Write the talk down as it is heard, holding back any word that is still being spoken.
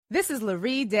This is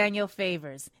Laree Daniel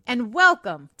Favors, and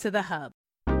welcome to The Hub.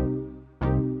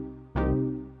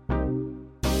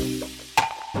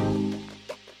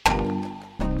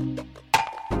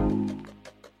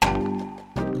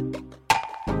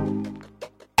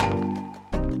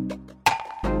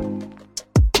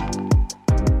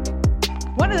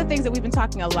 One of the things that we've been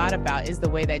talking a lot about is the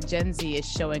way that Gen Z is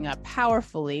showing up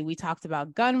powerfully. We talked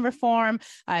about gun reform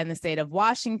in the state of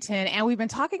Washington, and we've been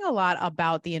talking a lot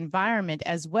about the environment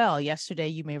as well. Yesterday,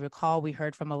 you may recall, we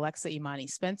heard from Alexa Imani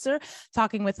Spencer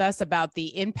talking with us about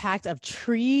the impact of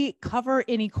tree cover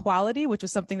inequality, which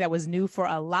was something that was new for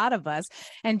a lot of us.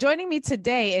 And joining me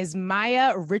today is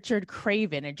Maya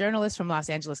Richard-Craven, a journalist from Los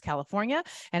Angeles, California,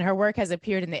 and her work has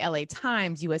appeared in the LA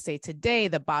Times, USA Today,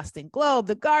 the Boston Globe,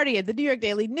 the Guardian, the New York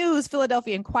Daily News,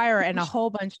 Philadelphia Inquirer, and a whole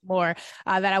bunch more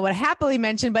that I would happily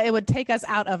mention, but it would take us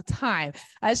out of time.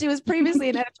 She was previously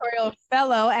an editorial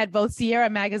fellow at both Sierra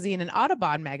Magazine and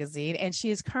Audubon Magazine, and she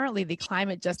is currently the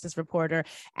climate justice reporter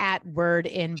at Word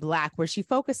in Black, where she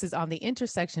focuses on the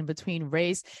intersection between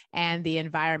race and the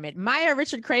environment. Maya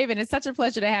Richard-Craven, it's such a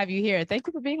pleasure to have you here. Thank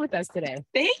you for being with us today.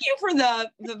 Thank you for the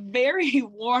very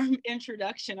warm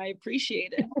introduction. I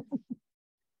appreciate it.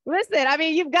 Listen, I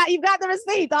mean, you've got the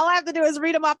receipts. All I have to do is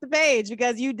read them off the page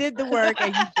because you did the work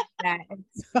and you did that. And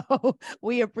so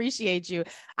we appreciate you.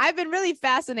 I've been really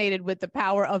fascinated with the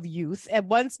power of youth. And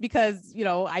once, because, you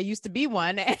know, I used to be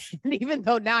one, and even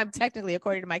though now I'm technically,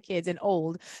 according to my kids, an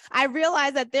old, I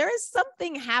realized that there is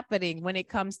something happening when it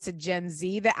comes to Gen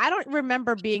Z that I don't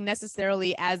remember being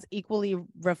necessarily as equally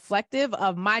reflective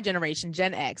of my generation,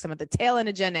 Gen X. I'm at the tail end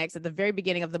of Gen X, at the very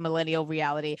beginning of the millennial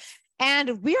reality.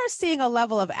 And we are seeing a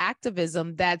level of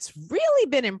activism that's really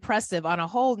been impressive on a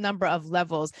whole number of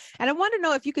levels. And I want to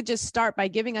know if you could just start by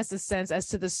giving us a sense as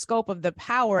to the scope of the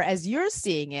power as you're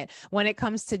seeing it when it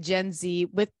comes to Gen Z,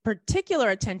 with particular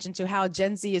attention to how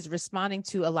Gen Z is responding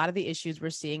to a lot of the issues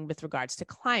we're seeing with regards to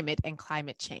climate and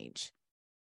climate change.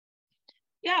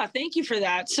 Yeah, thank you for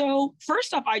that. So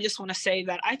first off, I just want to say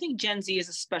that I think Gen Z is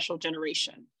a special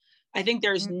generation. I think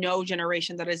there's no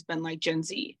generation that has been like Gen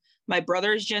Z. My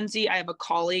brother is Gen Z. I have a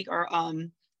colleague, our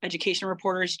education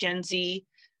reporter is Gen Z.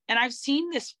 And I've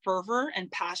seen this fervor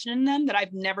and passion in them that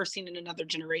I've never seen in another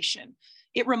generation.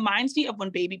 It reminds me of when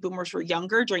baby boomers were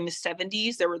younger during the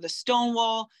 70s. There were the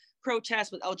Stonewall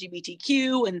protests with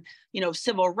LGBTQ and, you know,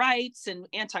 civil rights and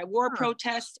anti-war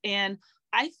protests. And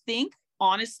I think,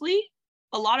 honestly,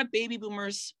 a lot of baby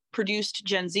boomers produced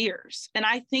Gen Zers. And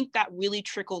I think that really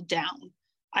trickled down.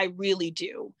 I really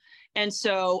do. And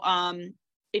so,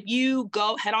 if you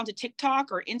head on to TikTok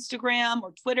or Instagram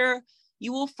or Twitter,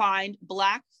 you will find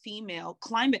Black female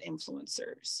climate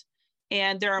influencers.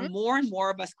 And there are more and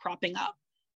more of us cropping up.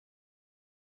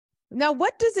 Now,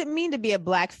 what does it mean to be a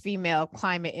Black female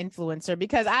climate influencer?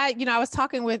 Because I was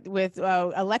talking with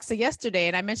Alexa yesterday,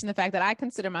 and I mentioned the fact that I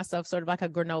consider myself sort of like a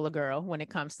granola girl when it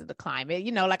comes to the climate.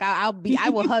 You know, like I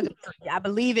will hug. I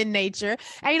believe in nature,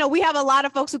 and you know, we have a lot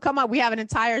of folks who come up. We have an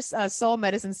entire soul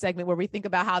medicine segment where we think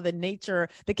about how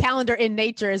the calendar in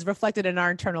nature is reflected in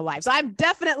our internal life. So I'm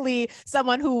definitely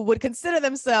someone who would consider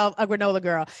themselves a granola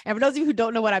girl. And for those of you who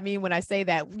don't know what I mean when I say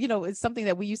that, you know, it's something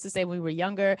that we used to say when we were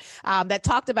younger, that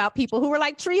talked about people who were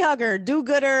like tree hugger,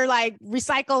 do-gooder, like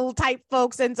recycle type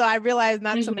folks. And so I realized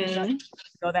not so many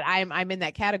know that I'm in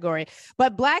that category.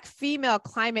 But Black female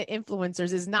climate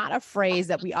influencers is not a phrase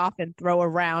that we often throw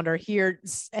around or hear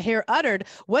uttered.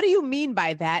 What do you mean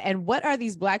by that? And what are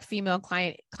these Black female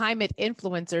climate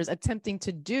influencers attempting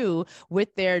to do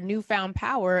with their newfound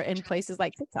power in places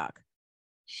like TikTok?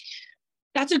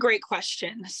 That's a great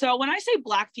question. So when I say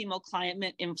Black female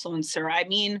climate influencer, I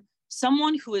mean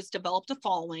someone who has developed a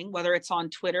following, whether it's on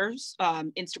Twitter,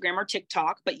 Instagram, or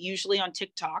TikTok, but usually on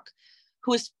TikTok,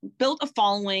 who has built a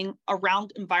following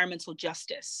around environmental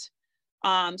justice.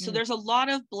 So there's a lot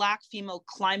of Black female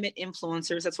climate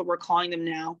influencers, that's what we're calling them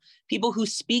now, people who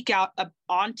speak out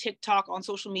on TikTok, on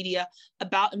social media,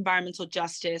 about environmental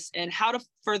justice and how to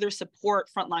further support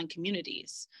frontline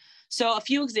communities. So a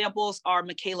few examples are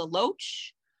Michaela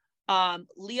Loach.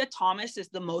 Leah Thomas is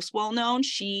the most well-known.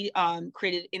 She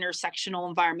created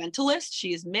Intersectional Environmentalist.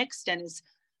 She is mixed and is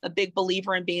a big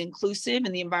believer in being inclusive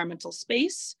in the environmental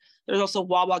space. There's also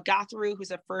Wawa Gathru,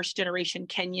 who's a first-generation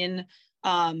Kenyan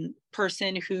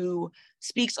person who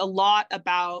speaks a lot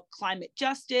about climate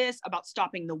justice, about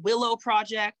stopping the Willow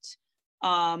Project,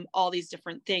 all these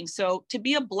different things. So to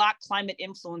be a Black climate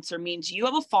influencer means you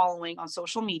have a following on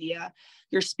social media,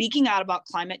 you're speaking out about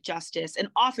climate justice, and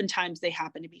oftentimes they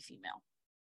happen to be female.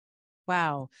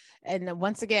 Wow. And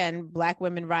once again, Black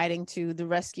women riding to the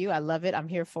rescue. I love it. I'm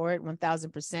here for it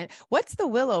 1000%. What's the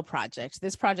Willow Project?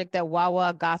 This project that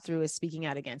Wawa Gathru is speaking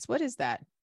out against. What is that?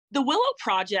 The Willow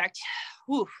Project,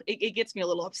 it gets me a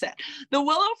little upset. The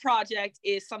Willow Project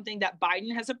is something that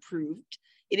Biden has approved.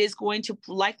 It is going to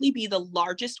likely be the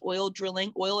largest oil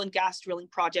and gas drilling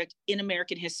project in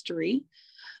American history.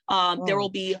 There will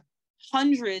be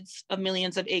hundreds of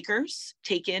millions of acres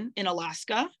taken in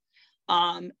Alaska.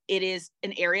 It is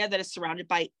an area that is surrounded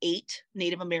by 8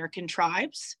 Native American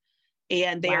tribes,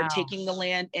 and they are taking the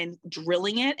land and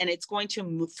drilling it. And it's going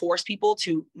to force people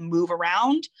to move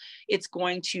around. It's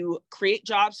going to create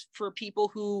jobs for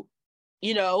people who,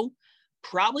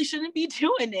 probably shouldn't be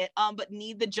doing it, but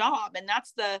need the job. And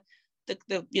that's the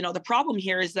problem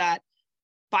here is that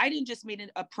Biden just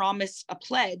made a promise, a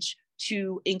pledge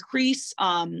to increase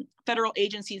federal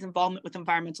agencies' involvement with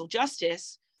environmental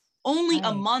justice only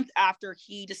a month after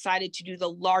he decided to do the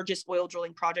largest oil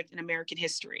drilling project in American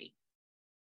history.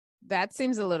 That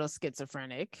seems a little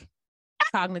schizophrenic,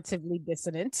 cognitively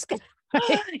dissonant.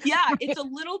 Yeah, it's a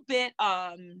little bit,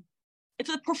 it's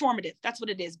a performative. That's what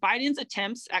it is. Biden's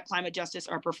attempts at climate justice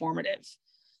are performative.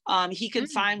 He can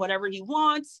sign whatever he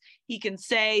wants. He can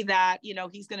say that,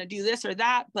 he's going to do this or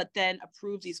that, but then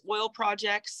approve these oil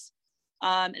projects.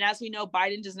 And as we know,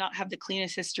 Biden does not have the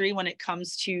cleanest history when it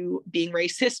comes to being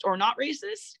racist or not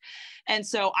racist. And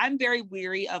so I'm very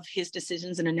weary of his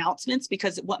decisions and announcements,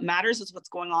 because what matters is what's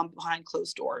going on behind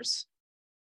closed doors.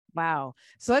 Wow.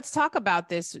 So let's talk about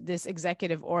this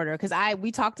executive order, because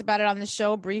we talked about it on the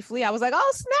show briefly. I was like,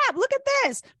 oh, snap, look at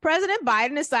this. President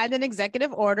Biden has signed an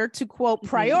executive order to, quote,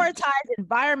 prioritize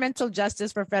environmental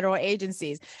justice for federal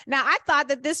agencies. Now, I thought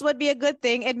that this would be a good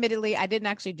thing. Admittedly, I didn't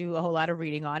actually do a whole lot of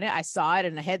reading on it. I saw it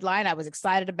in a headline. I was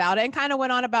excited about it and kind of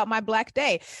went on about my Black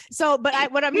day. So, but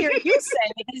what I'm hearing you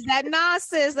say is that, nah,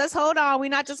 sis, let's hold on. We're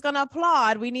not just going to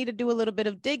applaud. We need to do a little bit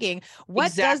of digging.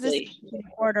 What does this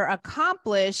order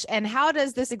accomplish? And how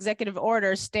does this executive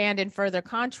order stand in further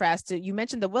contrast to, you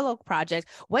mentioned the Willow Project?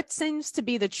 What seems to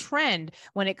be the trend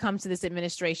when it comes to this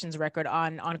administration's record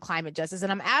on climate justice?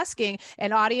 And I'm asking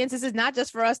an audience, this is not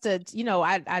just for us to,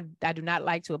 I do not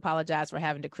like to apologize for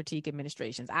having to critique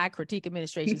administrations. I critique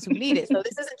administrations who need it. So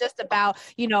this isn't just about,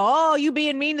 you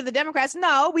being mean to the Democrats.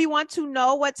 No, we want to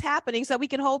know what's happening so we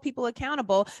can hold people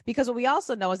accountable, because what we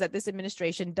also know is that this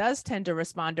administration does tend to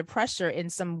respond to pressure in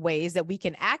some ways that we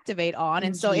can activate on.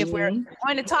 And so if we're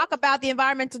going to talk about the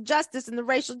environmental justice and the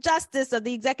racial justice of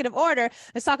the executive order,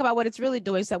 let's talk about what it's really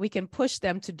doing so that we can push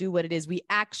them to do what it is we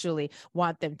actually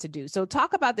want them to do. So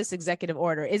talk about this executive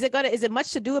order. Is it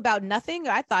much to do about nothing?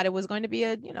 I thought it was going to be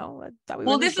this is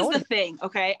the thing.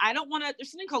 Okay. I don't want to,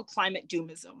 there's something called climate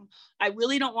doomism. I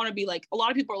really don't want to be like, a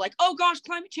lot of people are like, oh gosh,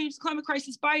 climate change, climate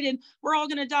crisis, Biden, we're all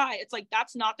going to die. It's like,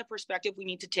 that's not the perspective we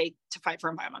need to take to fight for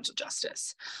environmental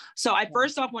justice. So I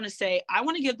first off want to say, I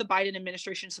want to give the Biden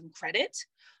administration some credit,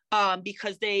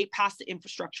 because they passed the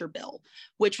infrastructure bill,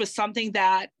 which was something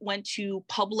that went to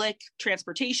public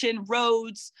transportation,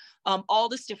 roads, all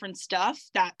this different stuff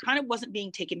that kind of wasn't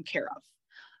being taken care of.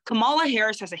 Kamala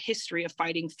Harris has a history of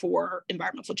fighting for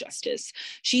environmental justice.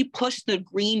 She pushed the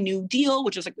Green New Deal,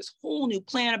 which is like this whole new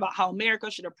plan about how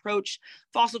America should approach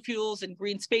fossil fuels and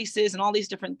green spaces and all these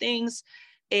different things.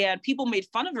 And people made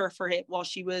fun of her for it while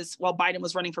Biden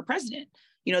was running for president.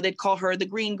 They'd call her the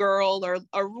green girl, or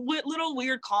little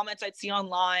weird comments I'd see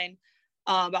online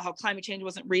about how climate change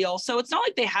wasn't real. So it's not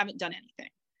like they haven't done anything.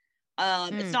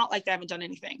 It's not like they haven't done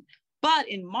anything. But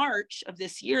in March of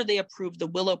this year, they approved the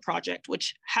Willow Project,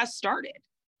 which has started.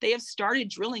 They have started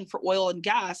drilling for oil and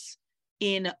gas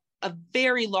in a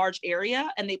very large area,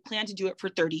 and they plan to do it for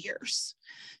 30 years.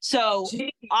 So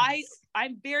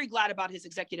I'm very glad about his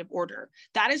executive order.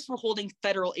 That is for holding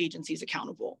federal agencies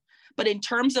accountable. But in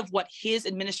terms of what his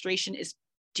administration is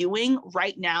doing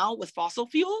right now with fossil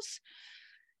fuels,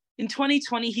 in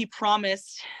 2019, he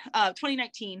promised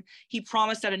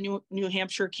at a New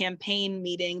Hampshire campaign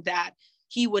meeting that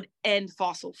he would end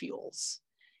fossil fuels.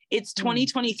 It's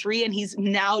 2023, and he's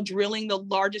now drilling the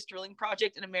largest drilling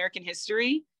project in American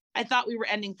history. I thought we were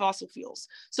ending fossil fuels.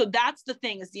 So that's the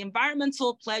thing, is the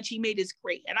environmental pledge he made is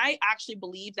great. And I actually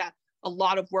believe that a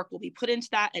lot of work will be put into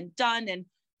that and done. And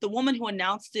the woman who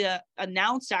announced the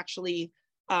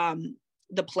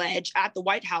pledge at the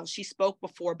White House, she spoke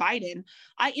before Biden.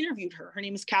 I interviewed her. Her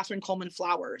name is Catherine Coleman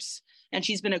Flowers, and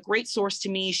she's been a great source to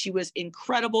me. She was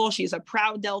incredible. She's a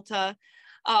proud Delta.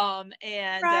 I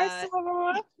said,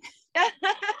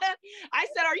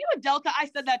 "Are you a Delta?" I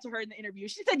said that to her in the interview.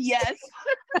 She said, "Yes."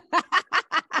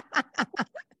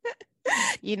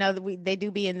 They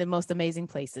do be in the most amazing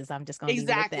places. I'm just going to leave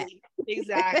it at that.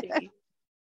 Exactly.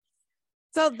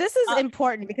 So this is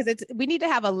important because we need to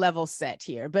have a level set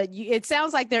here, but it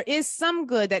sounds like there is some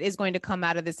good that is going to come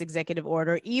out of this executive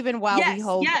order, even while we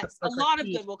hold. Yes, a lot of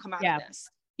good will come out of this.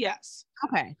 Yes.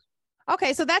 Okay.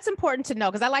 So that's important to know,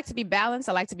 because I like to be balanced.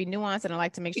 I like to be nuanced, and I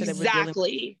like to make sure that we're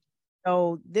dealing.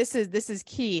 So this is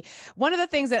key. One of the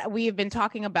things that we have been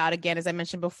talking about, again, as I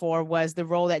mentioned before, was the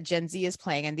role that Gen Z is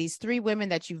playing. And these three women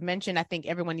that you've mentioned, I think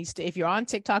everyone needs to, if you're on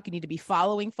TikTok, you need to be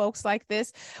following folks like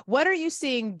this. What are you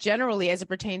seeing generally as it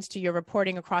pertains to your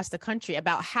reporting across the country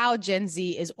about how Gen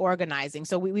Z is organizing?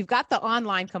 So we've got the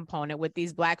online component with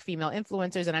these Black female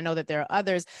influencers, and I know that there are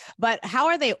others, but how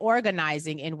are they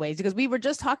organizing in ways? Because we were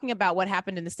just talking about what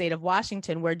happened in the state of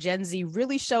Washington, where Gen Z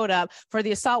really showed up for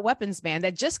the assault weapons ban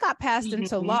that just got passed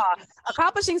into law,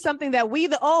 accomplishing something that we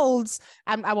the olds,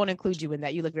 I won't include you in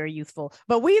that, you look very youthful,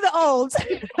 but we the olds,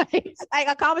 like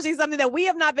accomplishing something that we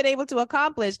have not been able to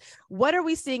accomplish. What are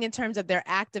we seeing in terms of their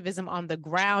activism on the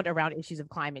ground around issues of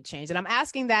climate change? And I'm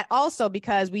asking that also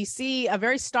because we see a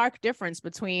very stark difference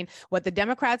between what the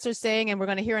Democrats are saying, and we're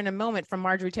going to hear in a moment from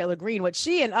Marjorie Taylor Greene, what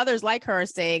she and others like her are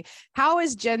saying. How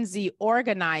is Gen Z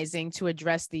organizing to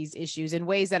address these issues in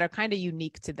ways that are kind of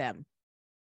unique to them?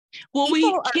 Well,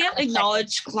 we can't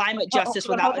acknowledge climate justice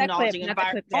without acknowledging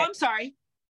environment. Oh, I'm sorry.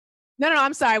 No,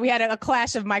 I'm sorry. We had a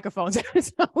clash of microphones.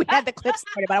 So we had the clip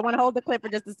started, but I want to hold the clip for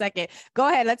just a second. Go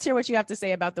ahead. Let's hear what you have to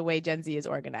say about the way Gen Z is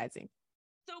organizing.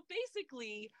 So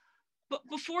basically, but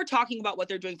before talking about what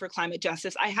they're doing for climate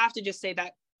justice, I have to just say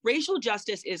that racial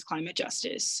justice is climate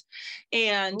justice.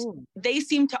 And they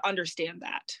seem to understand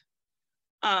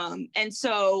that. And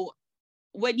so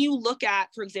when you look at,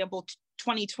 for example,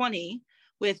 2020,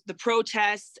 with the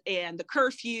protests and the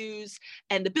curfews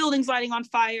and the buildings lighting on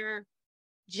fire,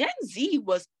 Gen Z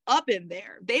was up in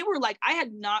there. They were like, I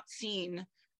had not seen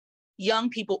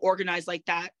young people organize like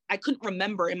that. I couldn't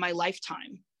remember in my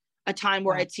lifetime a time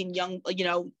where I'd seen young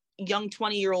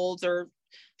 20-year-olds or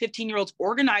 15-year-olds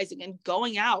organizing and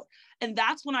going out. And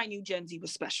that's when I knew Gen Z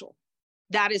was special.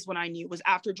 That is when I knew, was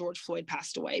after George Floyd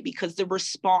passed away, because the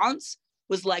response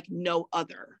was like no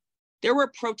other. There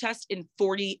were protests in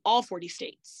all 40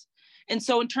 states. And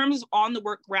so in terms of on the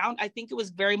work ground, I think it was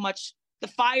very much the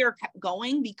fire kept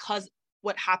going because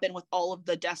what happened with all of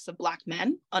the deaths of Black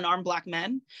men, unarmed Black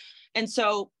men. And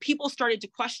so people started to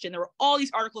question, there were all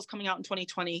these articles coming out in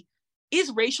 2020,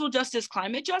 is racial justice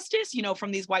climate justice,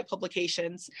 from these white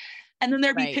publications? And then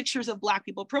there'd be pictures of Black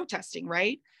people protesting,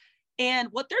 right? And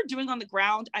what they're doing on the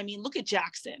ground, I mean, look at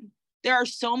Jackson. There are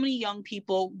so many young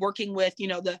people working with,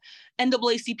 the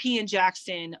NAACP in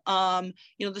Jackson, the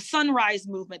Sunrise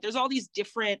Movement. There's all these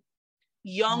different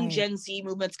young Gen Z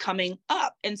movements coming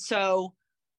up. And so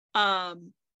I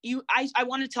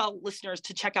want to tell listeners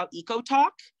to check out Eco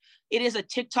Talk. It is a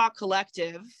TikTok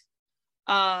collective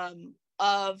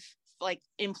of like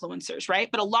influencers, right?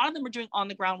 But a lot of them are doing on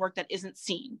the ground work that isn't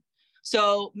seen.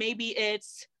 So maybe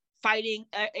it's fighting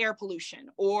air pollution,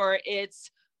 or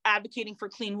it's advocating for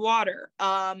clean water.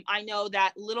 I know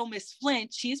that Little Miss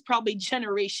Flint, she's probably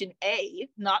Generation A,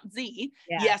 not Z.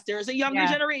 Yeah. Yes, there's a younger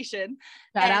generation.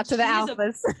 Shout out to the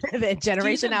alphas, the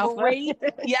Generation Alpha.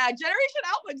 Generation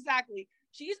Alpha, exactly.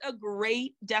 She's a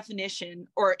great definition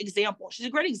or example. She's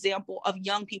a great example of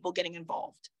young people getting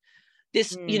involved.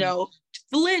 This,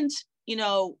 Flint,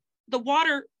 the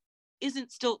water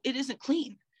isn't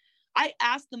clean. I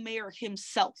asked the mayor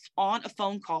himself on a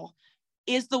phone call,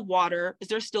 is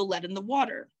there still lead in the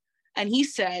water? And he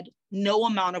said, no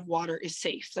amount of water is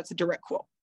safe. That's a direct quote.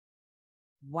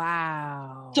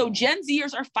 Wow. So Gen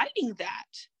Zers are fighting that,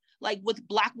 like with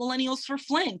Black Millennials for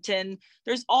Flint. And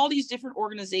there's all these different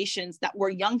organizations where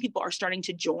young people are starting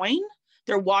to join.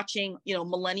 They're watching,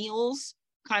 millennials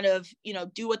kind of,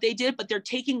 do what they did, but they're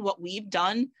taking what we've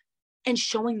done and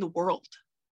showing the world.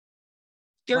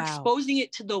 They're exposing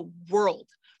it to the world.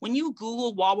 When you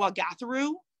Google Wawa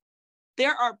Gatheru,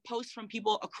 there are posts from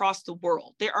people across the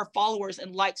world. There are followers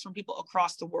and likes from people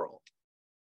across the world.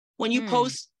 When you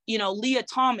post, Leah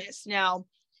Thomas, now,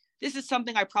 this is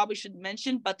something I probably should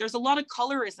mention, but there's a lot of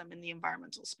colorism in the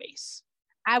environmental space.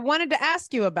 I wanted to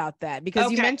ask you about that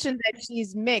because you mentioned that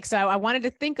she's mixed. So I wanted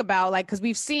to think about, because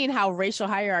we've seen how racial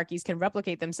hierarchies can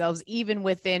replicate themselves even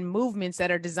within movements that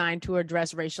are designed to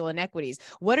address racial inequities.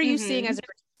 What are you seeing as it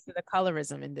relates to the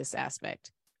colorism in this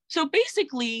aspect? So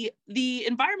basically, the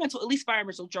environmental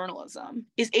journalism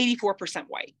is 84%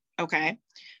 white, okay?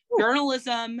 Ooh.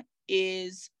 Journalism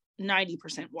is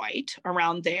 90% white,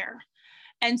 around there.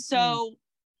 And so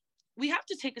we have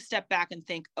to take a step back and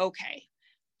think, okay,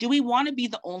 do we want to be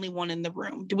the only one in the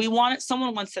room?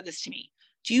 Someone once said this to me,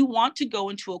 do you want to go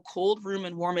into a cold room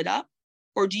and warm it up?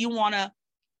 Or do you want to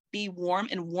be warm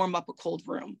and warm up a cold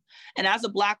room. And as a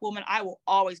Black woman, I will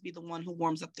always be the one who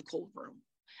warms up the cold room.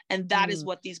 And that is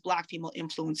what these Black female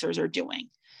influencers are doing.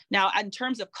 Now, in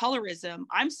terms of colorism,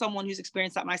 I'm someone who's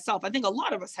experienced that myself. I think a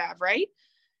lot of us have, right?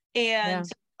 And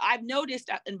I've noticed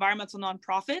at environmental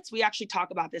nonprofits, we actually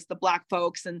talk about this, the Black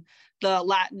folks and the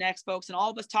Latinx folks, and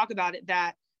all of us talk about it,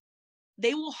 that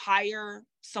they will hire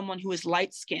someone who is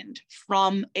light-skinned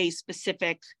from a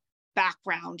specific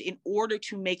background in order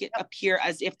to make it appear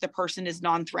as if the person is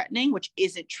non-threatening, which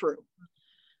isn't true.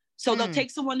 So they'll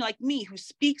take someone like me who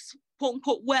speaks quote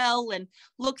unquote well and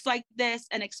looks like this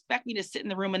and expect me to sit in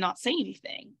the room and not say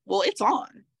anything. Well, it's on.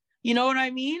 You know what I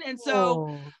mean? And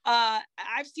so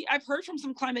I've heard from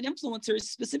some climate influencers,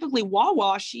 specifically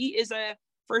Wawa. She is a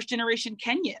first generation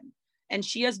Kenyan and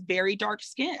she has very dark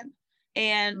skin.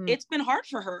 And it's been hard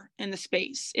for her in the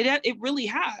space. It really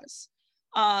has.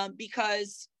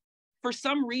 Because for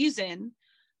some reason,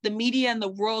 the media and the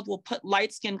world will put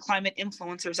light-skinned climate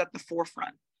influencers at the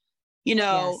forefront. You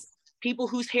know, people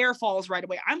whose hair falls right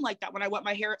away. I'm like that. When I wet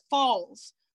my hair, it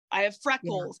falls. I have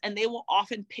freckles, and they will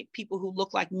often pick people who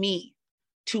look like me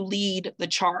to lead the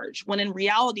charge. When in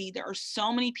reality, there are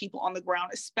so many people on the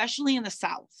ground, especially in the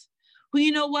South, who,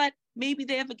 you know what, maybe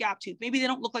they have a gap tooth. Maybe they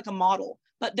don't look like a model,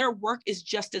 but their work is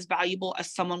just as valuable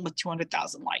as someone with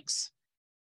 200,000 likes.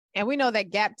 And we know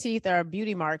that gap teeth are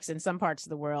beauty marks in some parts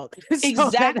of the world.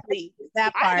 Exactly.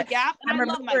 That part. I have a gap, and I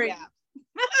love my gap.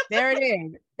 There it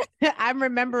is. I'm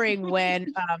remembering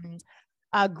when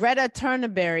Greta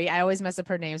Thunberg, I always mess up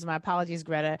her names. My apologies,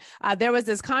 Greta. There was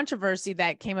this controversy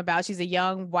that came about. She's a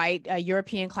young white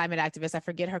European climate activist. I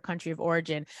forget her country of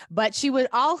origin, but she would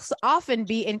also often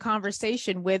be in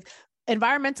conversation with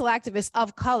environmental activists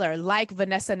of color like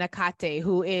Vanessa Nakate,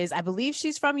 who is, I believe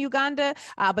she's from Uganda,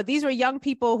 but these were young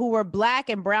people who were Black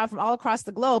and brown from all across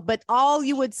the globe, but all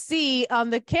you would see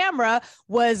on the camera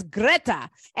was Greta.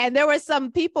 And there were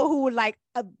some people who would like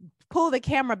pull the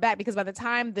camera back because by the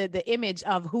time the image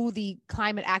of who the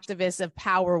climate activists of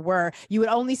power were, you would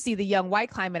only see the young white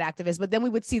climate activists, but then we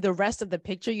would see the rest of the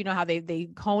picture. You know how they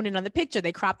hone in on the picture,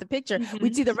 they crop the picture.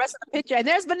 We'd see the rest of the picture, and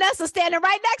there's Vanessa standing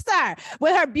right next to her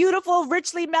with her beautiful,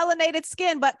 richly melanated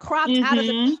skin, but cropped out of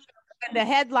the picture. And the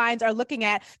headlines are looking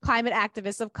at climate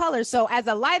activists of color. So as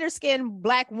a lighter skinned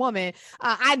Black woman,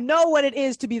 I know what it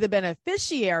is to be the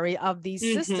beneficiary of these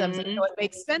systems. And so it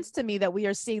makes sense to me that we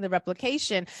are seeing the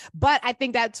replication. But I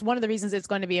think that's one of the reasons it's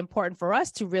going to be important for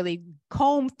us to really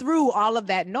comb through all of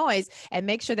that noise and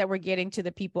make sure that we're getting to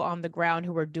the people on the ground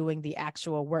who are doing the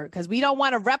actual work, because we don't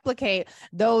want to replicate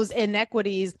those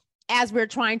inequities as we're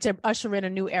trying to usher in a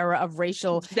new era of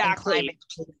racial and climate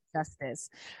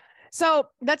justice. So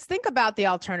let's think about the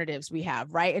alternatives we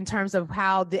have, right? In terms of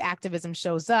how the activism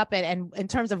shows up and in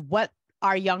terms of what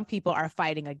our young people are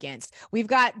fighting against. We've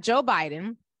got Joe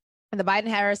Biden and the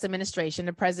Biden-Harris administration,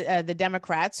 the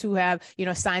Democrats who have,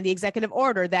 signed the executive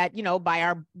order that,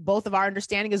 by both of our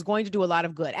understanding is going to do a lot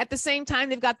of good. At the same time,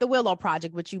 they've got the Willow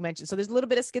Project, which you mentioned. So there's a little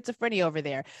bit of schizophrenia over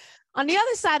there. On the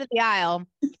other side of the aisle,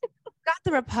 got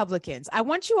the Republicans. I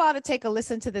want you all to take a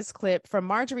listen to this clip from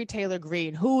Marjorie Taylor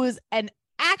Greene, who is an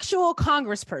actual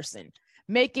congressperson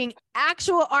making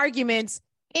actual arguments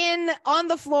on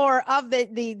the floor of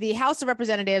the House of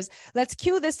Representatives. Let's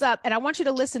cue this up, and I want you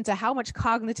to listen to how much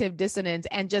cognitive dissonance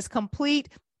and just complete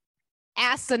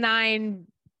asinine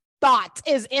thought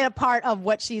is in a part of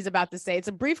what she's about to say. It's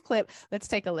a brief clip. Let's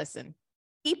take a listen.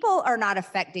 People are not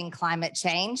affecting climate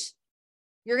change.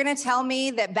 You're going to tell me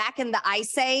that back in the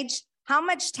Ice Age, how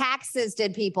much taxes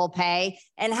did people pay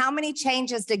and how many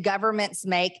changes did governments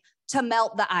make to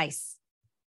melt the ice?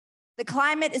 The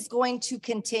climate is going to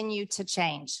continue to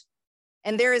change.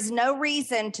 And there is no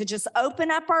reason to just open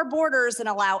up our borders and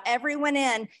allow everyone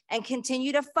in and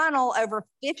continue to funnel over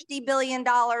 $50 billion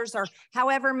or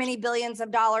however many billions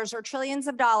of dollars or trillions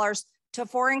of dollars to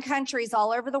foreign countries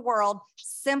all over the world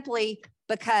simply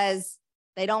because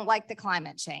they don't like the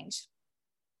climate change.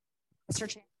 Mr.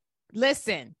 Chair.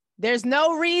 Listen. There's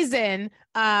no reason,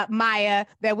 Maya,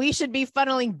 that we should be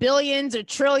funneling billions or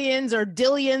trillions or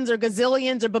dillions or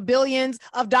gazillions or babillions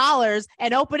of dollars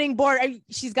and opening borders.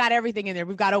 She's got everything in there.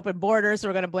 We've got open borders, so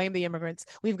we're going to blame the immigrants.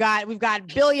 We've got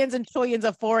billions and trillions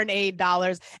of foreign aid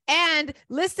dollars. And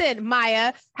listen,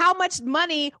 Maya, how much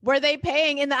money were they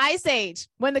paying in the Ice Age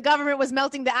when the government was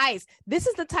melting the ice? This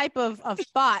is the type of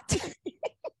thought.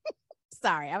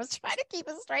 Sorry, I was trying to keep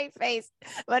a straight face,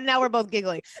 but now we're both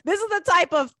giggling. This is the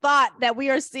type of thought that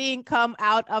we are seeing come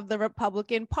out of the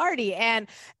Republican Party. And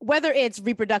whether it's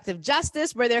reproductive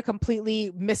justice, where they're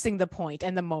completely missing the point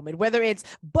and the moment, whether it's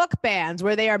book bans,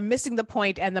 where they are missing the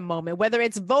point and the moment, whether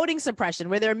it's voting suppression,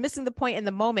 where they're missing the point and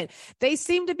the moment, they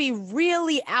seem to be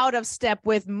really out of step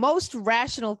with most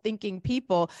rational thinking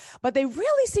people, but they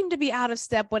really seem to be out of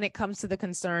step when it comes to the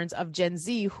concerns of Gen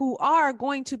Z, who are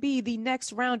going to be the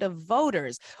next round of voters.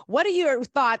 What are your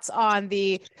thoughts on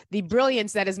the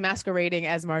brilliance that is masquerading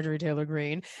as Marjorie Taylor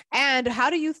Greene? And how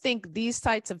do you think these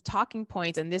types of talking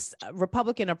points and this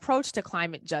Republican approach to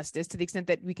climate justice, to the extent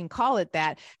that we can call it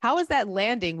that, how is that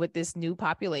landing with this new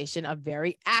population of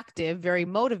very active, very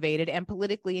motivated, and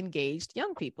politically engaged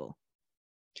young people?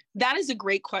 That is a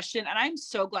great question. And I'm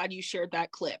so glad you shared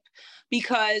that clip,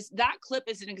 because that clip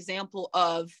is an example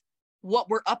of what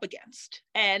we're up against.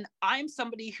 And I'm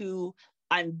somebody who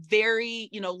I'm very,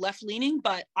 left leaning,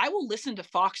 but I will listen to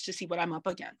Fox to see what I'm up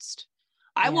against.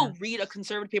 I will read a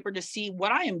conservative paper to see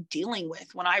what I am dealing with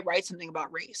when I write something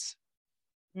about race.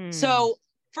 So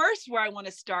first, where I want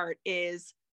to start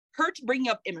is her bringing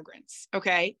up immigrants.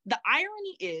 Okay. The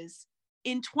irony is,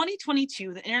 in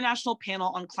 2022, the International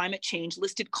Panel on Climate Change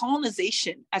listed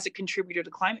colonization as a contributor to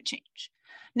climate change.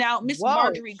 Now, Miss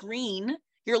Marjorie Greene,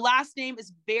 your last name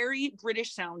is very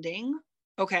British sounding,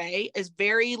 okay? Is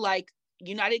very like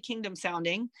United Kingdom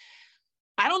sounding.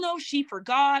 I don't know if she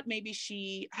forgot, maybe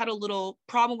she had a little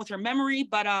problem with her memory,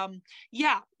 but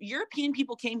European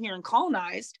people came here and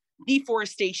colonized.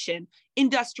 Deforestation,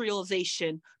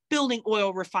 industrialization, building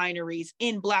oil refineries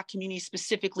in Black communities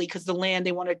specifically because the land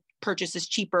they want to purchase is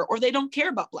cheaper, or they don't care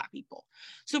about Black people.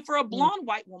 So for a blonde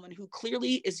white woman who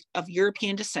clearly is of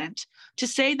European descent to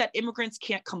say that immigrants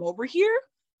can't come over here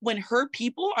when her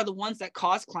people are the ones that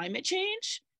cause climate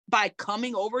change by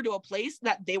coming over to a place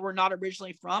that they were not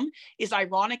originally from is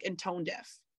ironic and tone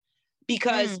deaf,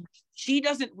 because she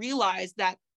doesn't realize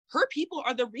that her people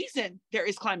are the reason there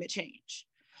is climate change.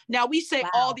 Now we say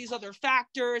all these other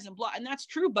factors and blah, and that's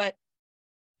true. But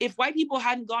if white people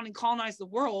hadn't gone and colonized the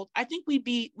world, I think we'd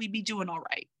be doing all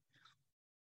right.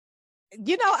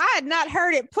 I had not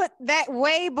heard it put that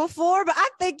way before, but I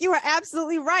think you are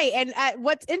absolutely right. And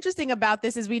what's interesting about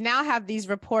this is we now have these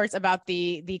reports about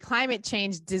the climate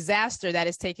change disaster that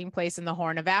is taking place in the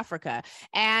Horn of Africa.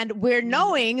 And we're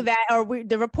knowing that,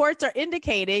 the reports are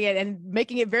indicating and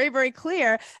making it very, very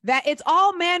clear that it's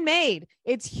all man-made.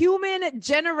 It's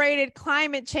human-generated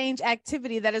climate change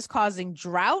activity that is causing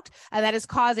drought, and that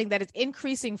is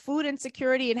increasing food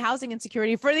insecurity and housing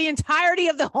insecurity for the entirety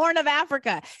of the Horn of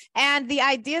Africa. And the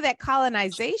idea that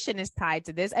colonization is tied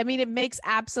to this, I mean, it makes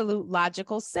absolute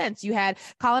logical sense. You had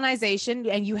colonization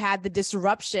and you had the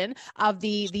disruption of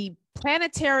the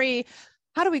planetary,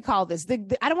 how do we call this?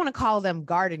 I don't want to call them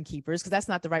garden keepers, because that's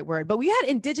not the right word, but we had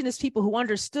indigenous people who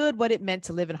understood what it meant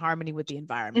to live in harmony with the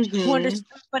environment, who understood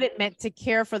what it meant to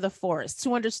care for the forests,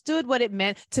 who understood what it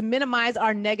meant to minimize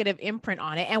our negative imprint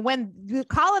on it. And when the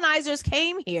colonizers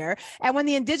came here, and when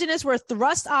the indigenous were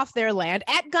thrust off their land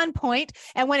at gunpoint,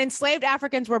 and when enslaved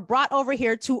Africans were brought over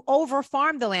here to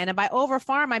overfarm the land, and by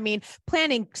overfarm, I mean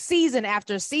planting season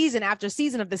after season after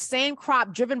season of the same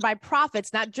crop, driven by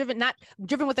profits, not driven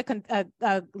with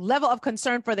a level of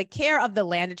concern for the care of the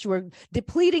land that you were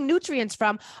depleting nutrients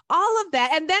from, all of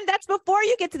that. And then that's before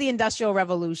you get to the Industrial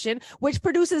Revolution, which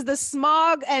produces the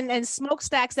smog and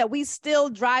smokestacks that we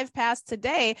still drive past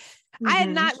today. I had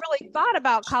not really thought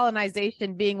about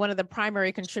colonization being one of the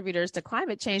primary contributors to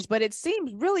climate change, but it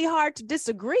seems really hard to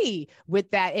disagree with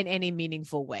that in any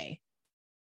meaningful way.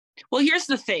 Well, here's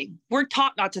the thing. We're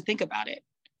taught not to think about it.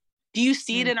 Do you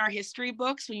see it in our history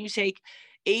books when you take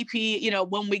AP,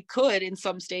 when we could in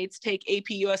some states take AP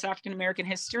US African American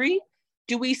history?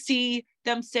 Do we see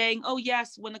them saying, oh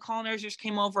yes, when the colonizers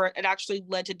came over, it actually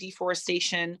led to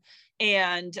deforestation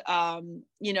and,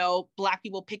 Black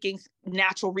people picking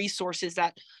natural resources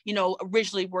that,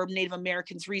 originally were Native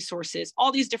Americans' resources,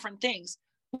 all these different things.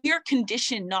 We are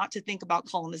conditioned not to think about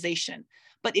colonization.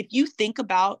 But if you think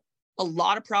about a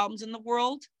lot of problems in the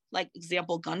world, like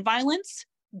example, gun violence,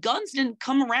 guns didn't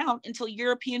come around until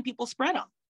European people spread them.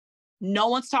 No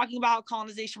one's talking about how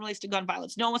colonization relates to gun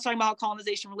violence. No one's talking about how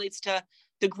colonization relates to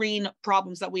the green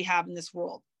problems that we have in this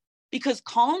world. Because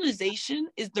colonization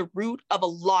is the root of a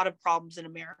lot of problems in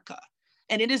America.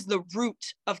 And it is the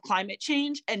root of climate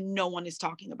change, and no one is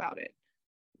talking about it.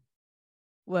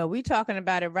 Well, we're talking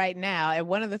about it right now. And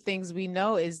one of the things we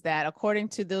know is that according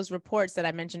to those reports that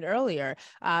I mentioned earlier,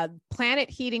 planet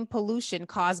heating pollution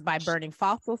caused by burning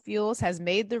fossil fuels has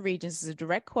made the regions, this is a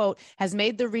direct quote, has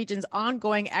made the region's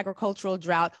ongoing agricultural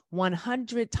drought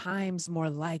 100 times more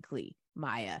likely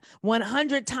Maya,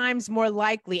 100 times more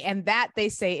likely. And that, they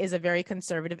say, is a very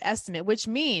conservative estimate, which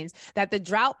means that the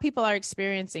drought people are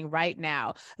experiencing right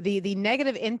now, the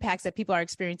negative impacts that people are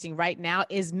experiencing right now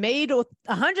is made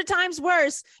 100 times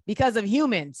worse because of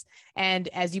humans. And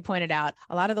as you pointed out,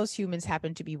 a lot of those humans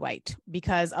happen to be white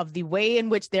because of the way in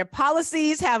which their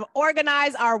policies have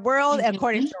organized our world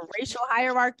according to racial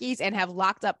hierarchies and have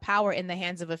locked up power in the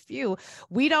hands of a few.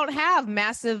 We don't have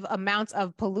massive amounts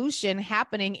of pollution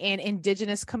happening in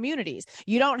indigenous communities.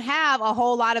 You don't have a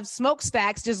whole lot of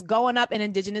smokestacks just going up in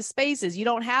indigenous spaces. You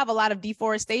don't have a lot of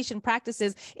deforestation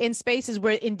practices in spaces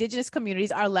where indigenous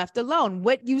communities are left alone.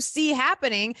 What you see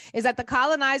happening is that the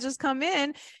colonizers come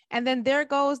in, and then there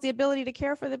goes the ability to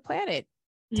care for the planet.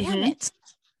 Damn it.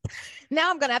 Now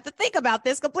I'm going to have to think about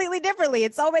this completely differently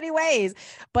in so many ways.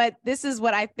 But this is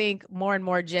what I think more and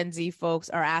more Gen Z folks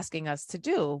are asking us to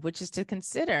do, which is to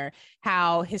consider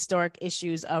how historic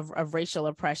issues of racial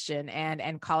oppression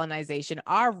and colonization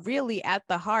are really at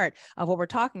the heart of what we're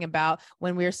talking about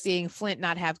when we're seeing Flint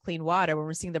not have clean water, when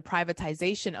we're seeing the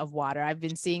privatization of water. I've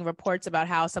been seeing reports about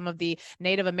how some of the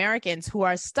Native Americans who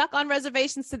are stuck on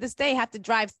reservations to this day have to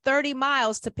drive 30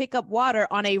 miles to pick up water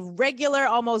on a regular,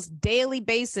 almost daily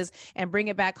basis and bring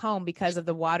it back home because of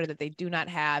the water that they do not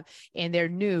have in their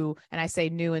new, and I say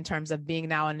new in terms of being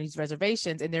now on these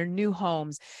reservations, in their new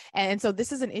homes. And so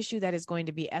this is an issue that is going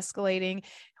to be escalating.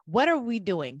 What are we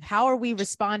doing? How are we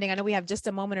responding? I know we have just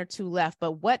a moment or two left,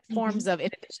 but what forms of, in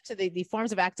addition to the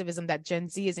forms of activism that Gen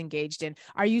Z is engaged in,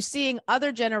 are you seeing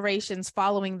other generations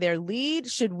following their lead?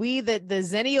 Should we, the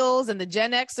Zennials and the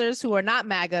Gen Xers who are not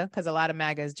MAGA, because a lot of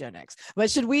MAGA is Gen X, but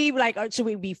should we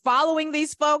be following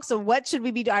these folks, or what should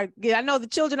we be doing? I know the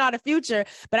children are the future,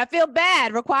 but I feel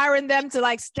bad requiring them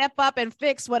to step up and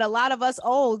fix what a lot of us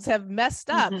olds have messed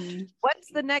up.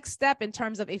 What's the next step in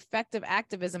terms of effective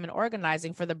activism and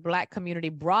organizing for the Black community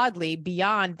broadly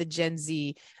beyond the Gen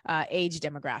Z age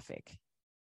demographic?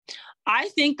 I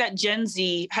think that Gen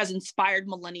Z has inspired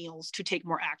millennials to take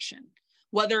more action,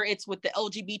 whether it's with the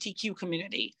LGBTQ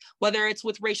community, whether it's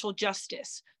with racial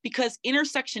justice, because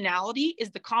intersectionality is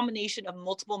the combination of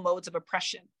multiple modes of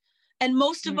oppression. And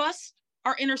most of us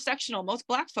are intersectional, most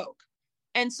Black folk.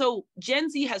 And so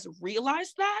Gen Z has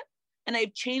realized that, and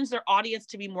they've changed their audience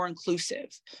to be more inclusive.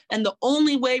 And the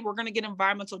only way we're going to get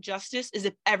environmental justice is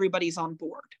if everybody's on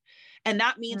board. And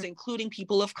that means including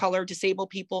people of color, disabled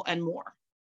people, and more.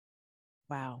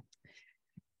 Wow.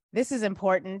 This is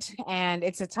important, and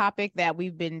it's a topic that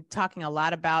we've been talking a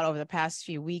lot about over the past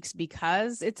few weeks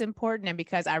because it's important and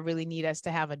because I really need us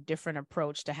to have a different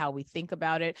approach to how we think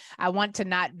about it. I want to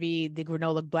not be the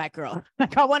granola Black girl.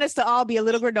 I want us to all be a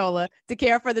little granola, to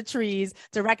care for the trees,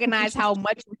 to recognize how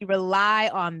much we rely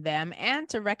on them, and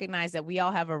to recognize that we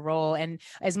all have a role. And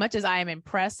as much as I am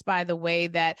impressed by the way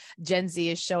that Gen Z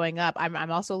is showing up,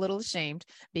 I'm also a little ashamed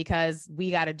because we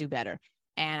got to do better.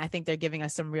 And I think they're giving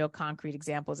us some real concrete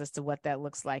examples as to what that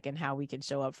looks like and how we can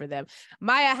show up for them.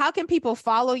 Maya, how can people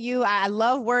follow you? I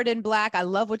love Word in Black. I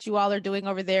love what you all are doing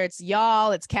over there. It's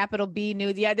y'all, it's capital B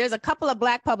News. Yeah, there's a couple of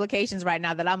Black publications right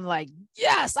now that I'm like,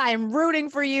 yes, I am rooting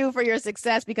for you for your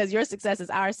success because your success is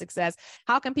our success.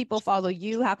 How can people follow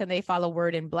you? How can they follow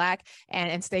Word in Black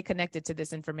and stay connected to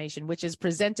this information, which is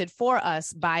presented for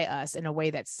us by us in a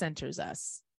way that centers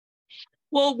us?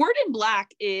 Well, Word in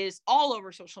Black is all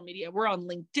over social media. We're on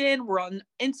LinkedIn, we're on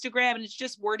Instagram, and it's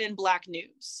just Word in Black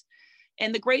News.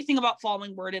 And the great thing about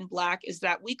following Word in Black is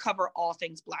that we cover all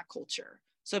things Black culture.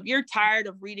 So if you're tired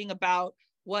of reading about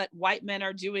what white men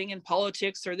are doing in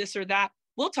politics or this or that,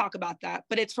 we'll talk about that,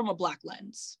 but it's from a Black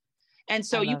lens. And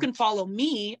so you can follow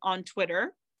me on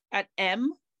Twitter at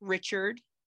mrichard_Craven.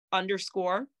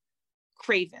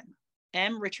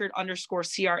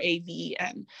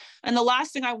 mrichard_Craven. And the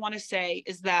last thing I want to say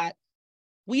is that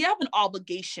we have an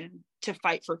obligation to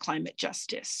fight for climate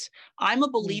justice. I'm a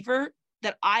believer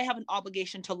that I have an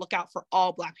obligation to look out for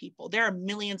all Black people. There are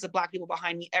millions of Black people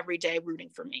behind me every day rooting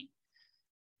for me.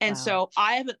 And so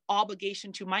I have an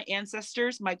obligation to my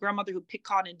ancestors, my grandmother who picked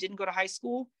cotton and didn't go to high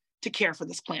school, to care for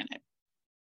this planet.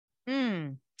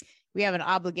 We have an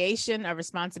obligation, a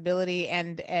responsibility,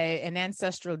 and an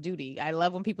ancestral duty. I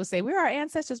love when people say, we're our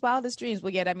ancestors' wildest dreams.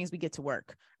 Well, yeah, that means we get to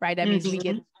work, right? That means we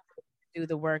get to do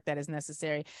the work that is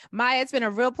necessary. Maya, it's been a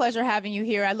real pleasure having you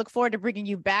here. I look forward to bringing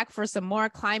you back for some more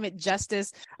climate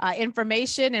justice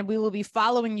information, and we will be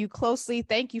following you closely.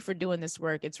 Thank you for doing this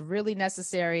work. It's really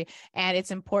necessary, and it's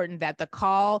important that the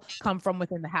call come from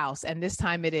within the house. And this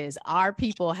time it is. Our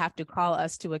people have to call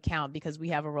us to account because we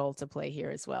have a role to play here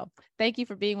as well. Thank you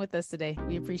for being with us today.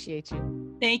 We appreciate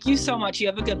you. Thank you so much. You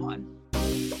have a good one.